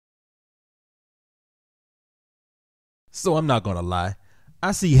So I'm not gonna lie,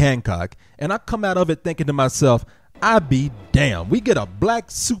 I see Hancock and I come out of it thinking to myself, I be damn, we get a black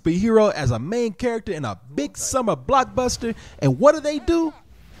superhero as a main character in a big summer blockbuster, and what do?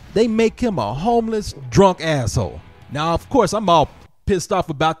 They make him a homeless, drunk asshole. Now, of course, I'm all pissed off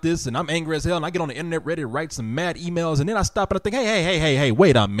about this, and I'm angry as hell, and I get on the internet ready to write some mad emails, and then I stop and I think, hey,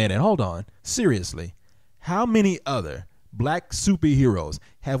 wait a minute, hold on. Seriously, how many other black superheroes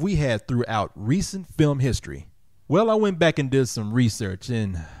have we had throughout recent film history? Well, I went back and did some research,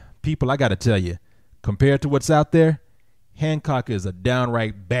 and people, I gotta tell you, compared to what's out there, Hancock is a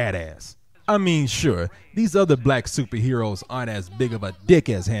downright badass. I mean, sure, these other black superheroes aren't as big of a dick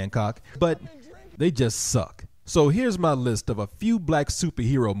as Hancock, but they just suck. So here's my list of a few black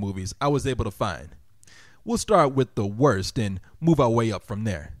superhero movies I was able to find. We'll start with the worst and move our way up from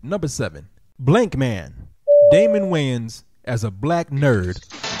there. Number 7, Blank Man. Damon Wayans as a black nerd.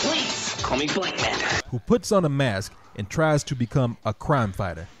 Please call me Blank Man. Who puts on a mask and tries to become a crime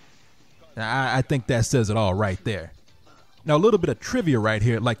fighter. Now, I think that says it all right there. Now, a little bit of trivia right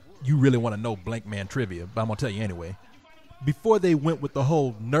here, like you really want to know Blank Man trivia, but I'm going to tell you anyway. Before they went with the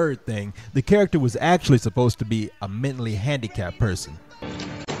whole nerd thing, the character was actually supposed to be a mentally handicapped person.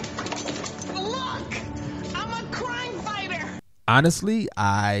 Look! I'm a crime fighter! Honestly,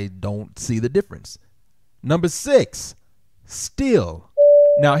 I don't see the difference. Number 6, Steel.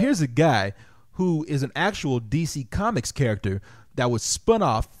 Now, here's a guy who is an actual DC Comics character that was spun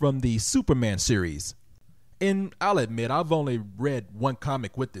off from the Superman series. And I'll admit, I've only read one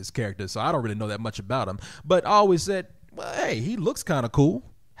comic with this character, so I don't really know that much about him. But I always said, well, hey, he looks kind of cool.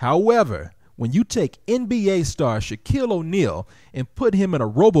 However, when you take NBA star Shaquille O'Neal and put him in a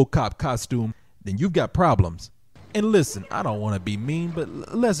RoboCop costume, then you've got problems. And listen, I don't want to be mean,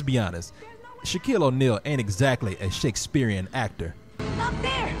 but let's be honest. Shaquille O'Neal ain't exactly a Shakespearean actor. Up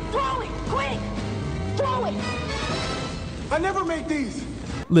there! Throw it! Quick! Throw it! I never made these!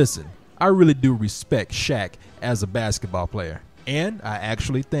 Listen, I really do respect Shaq as a basketball player, and I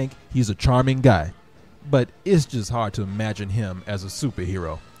actually think he's a charming guy. But it's just hard to imagine him as a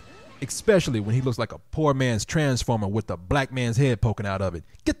superhero, especially when he looks like a poor man's Transformer with a black man's head poking out of it.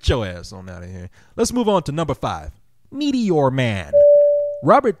 Get your ass on out of here. Let's move on to number 5, Meteor Man.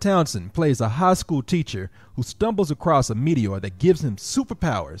 Robert Townsend plays a high school teacher who stumbles across a meteor that gives him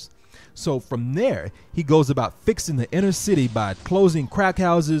superpowers. So from there, he goes about fixing the inner city by closing crack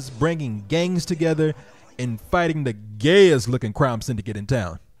houses, bringing gangs together, and fighting the gayest looking crime syndicate in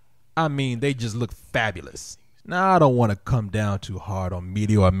town. I mean, they just look fabulous. Now, I don't want to come down too hard on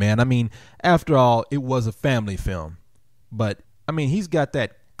Meteor Man. I mean, after all, it was a family film. But, I mean, he's got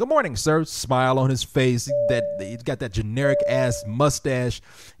that "good morning, sir" smile on his face. He's got that generic-ass mustache,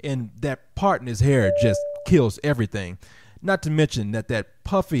 and that part in his hair just kills everything. Not to mention that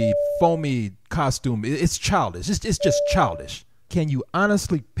puffy, foamy costume, it's childish. It's just childish. Can you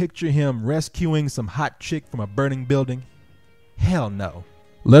honestly picture him rescuing some hot chick from a burning building? Hell no.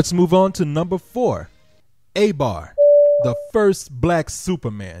 Let's move on to number 4, A-Bar, the first black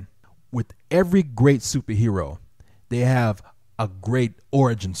Superman. With every great superhero, they have a great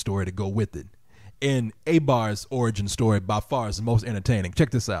origin story to go with it. And A-Bar's origin story by far is the most entertaining.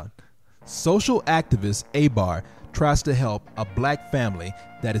 Check this out. Social activist A-Bar tries to help a black family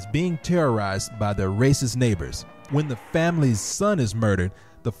that is being terrorized by their racist neighbors. When the family's son is murdered,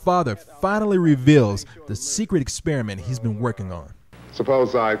 the father finally reveals the secret experiment he's been working on.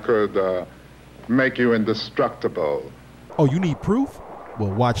 Suppose I could make you indestructible. Oh, you need proof?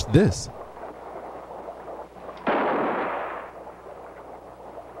 Well, watch this.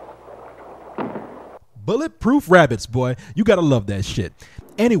 Bulletproof rabbits, boy. You gotta love that shit.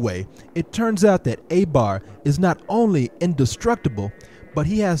 Anyway, it turns out that A-Bar is not only indestructible, but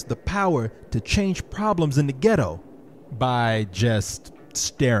he has the power to change problems in the ghetto by just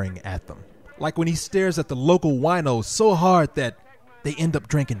staring at them. Like when he stares at the local winos so hard that they end up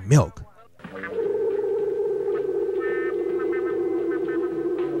drinking milk.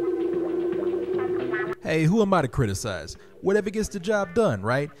 Hey, who am I to criticize? Whatever gets the job done,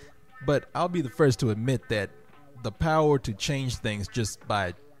 right? But I'll be the first to admit that the power to change things just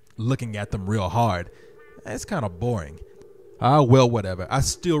by looking at them real hard, it's kind of boring. Well, whatever. I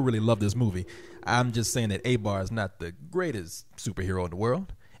still really love this movie. I'm just saying that A-Bar is not the greatest superhero in the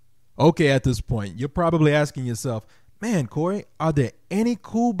world. Okay, at this point, you're probably asking yourself, man, Korey, are there any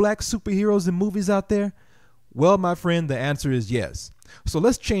cool black superheroes in movies out there? Well, my friend, the answer is yes. So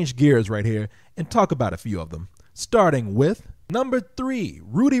let's change gears right here and talk about a few of them. Starting with number 3,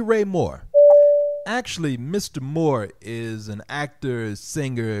 Rudy Ray Moore. Actually, Mr. Moore is an actor,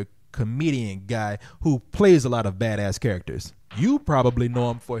 singer, comedian guy who plays a lot of badass characters. You probably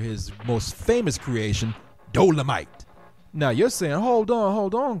know him for his most famous creation, Dolomite. Now you're saying, hold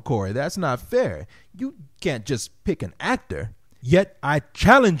on, Korey, that's not fair. You can't just pick an actor. Yet I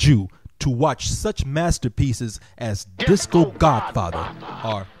challenge you to watch such masterpieces as Disco Godfather,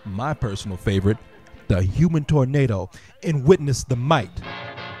 or my personal favorite, The Human Tornado, and witness the might,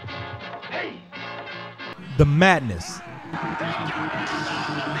 the madness,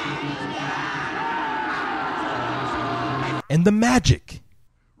 and the magic.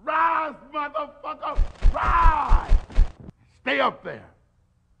 Rise, motherfucker! Rise! Stay up there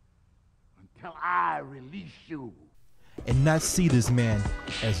until I release you. And not see this man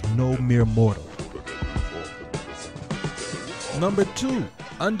as no mere mortal. Number 2,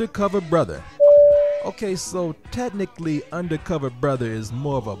 Undercover Brother. Okay, so technically Undercover Brother is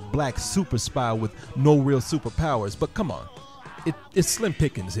more of a black super spy with no real superpowers, but come on. It's slim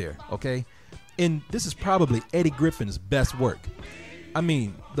pickings here, okay? And this is probably Eddie Griffin's best work. I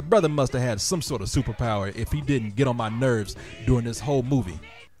mean, the brother must have had some sort of superpower if he didn't get on my nerves during this whole movie.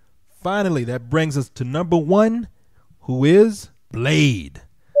 Finally, that brings us to number 1, who is Blade.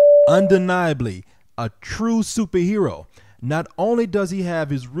 Undeniably a true superhero. Not only does he have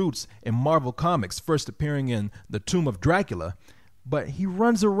his roots in Marvel Comics, first appearing in The Tomb of Dracula, but he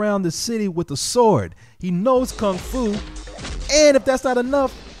runs around the city with a sword. He knows Kung Fu, and if that's not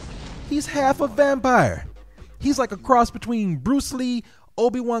enough, he's half a vampire. He's like a cross between Bruce Lee,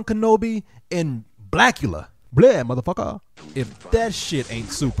 Obi-Wan Kenobi, and Blackula. Blah, motherfucker. If that shit ain't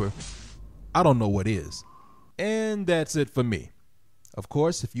super, I don't know what is. And that's it for me. Of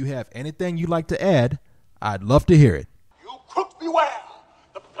course, if you have anything you'd like to add, I'd love to hear it. You crook beware!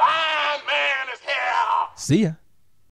 The blind man is here! See ya.